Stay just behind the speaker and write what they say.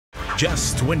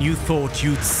just when you thought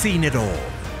you'd seen it all.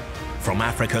 From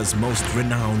Africa's most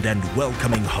renowned and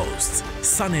welcoming hosts,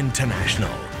 Sun International,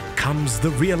 comes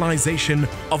the realization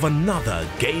of another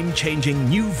game-changing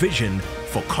new vision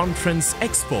for conference,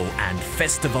 expo and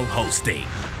festival hosting.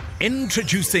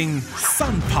 Introducing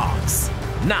Sun Parks,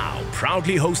 now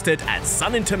proudly hosted at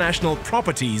Sun International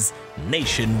properties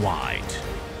nationwide.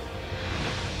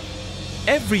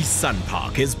 Every Sun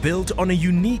Park is built on a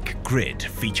unique grid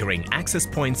featuring access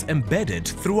points embedded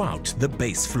throughout the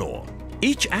base floor.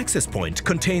 Each access point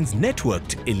contains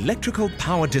networked electrical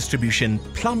power distribution,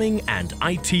 plumbing and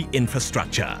IT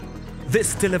infrastructure.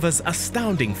 This delivers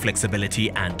astounding flexibility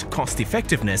and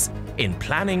cost-effectiveness in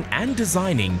planning and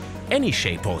designing any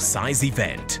shape or size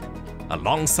event.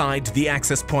 Alongside the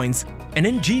access points, an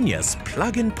ingenious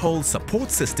plug-and-pull support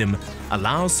system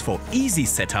allows for easy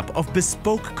setup of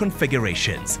bespoke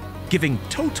configurations, giving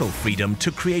total freedom to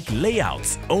create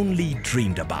layouts only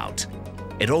dreamed about.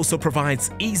 It also provides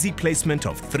easy placement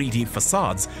of 3D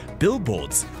facades,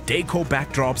 billboards, decor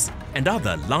backdrops, and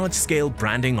other large-scale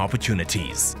branding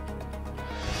opportunities.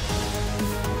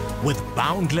 With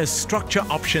boundless structure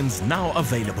options now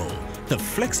available, the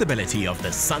flexibility of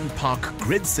the Sun Park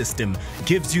grid system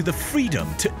gives you the freedom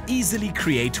to easily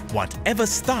create whatever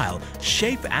style,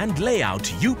 shape and layout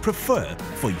you prefer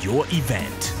for your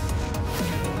event.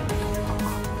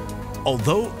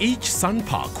 Although each Sun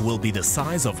Park will be the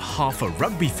size of half a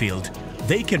rugby field,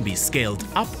 they can be scaled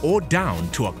up or down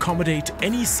to accommodate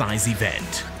any size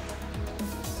event.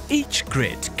 Each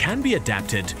grid can be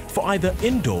adapted for either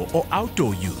indoor or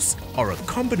outdoor use, or a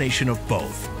combination of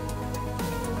both.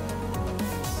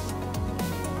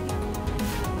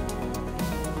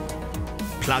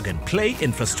 Plug-and-play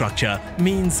infrastructure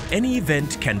means any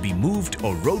event can be moved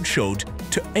or roadshowed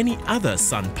to any other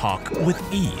Sun Park with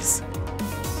ease.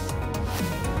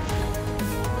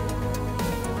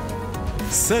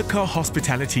 Circa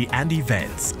Hospitality and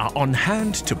Events are on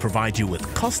hand to provide you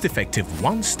with cost-effective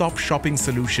one-stop shopping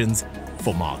solutions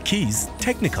for marquees,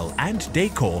 technical and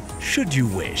decor should you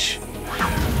wish.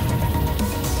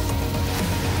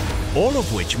 All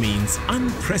of which means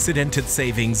unprecedented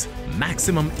savings,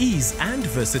 maximum ease and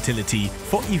versatility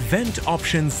for event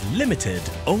options limited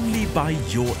only by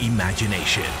your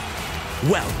imagination.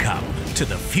 Welcome to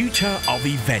the future of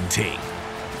eventing.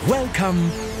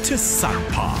 Welcome to Sun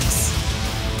Parks.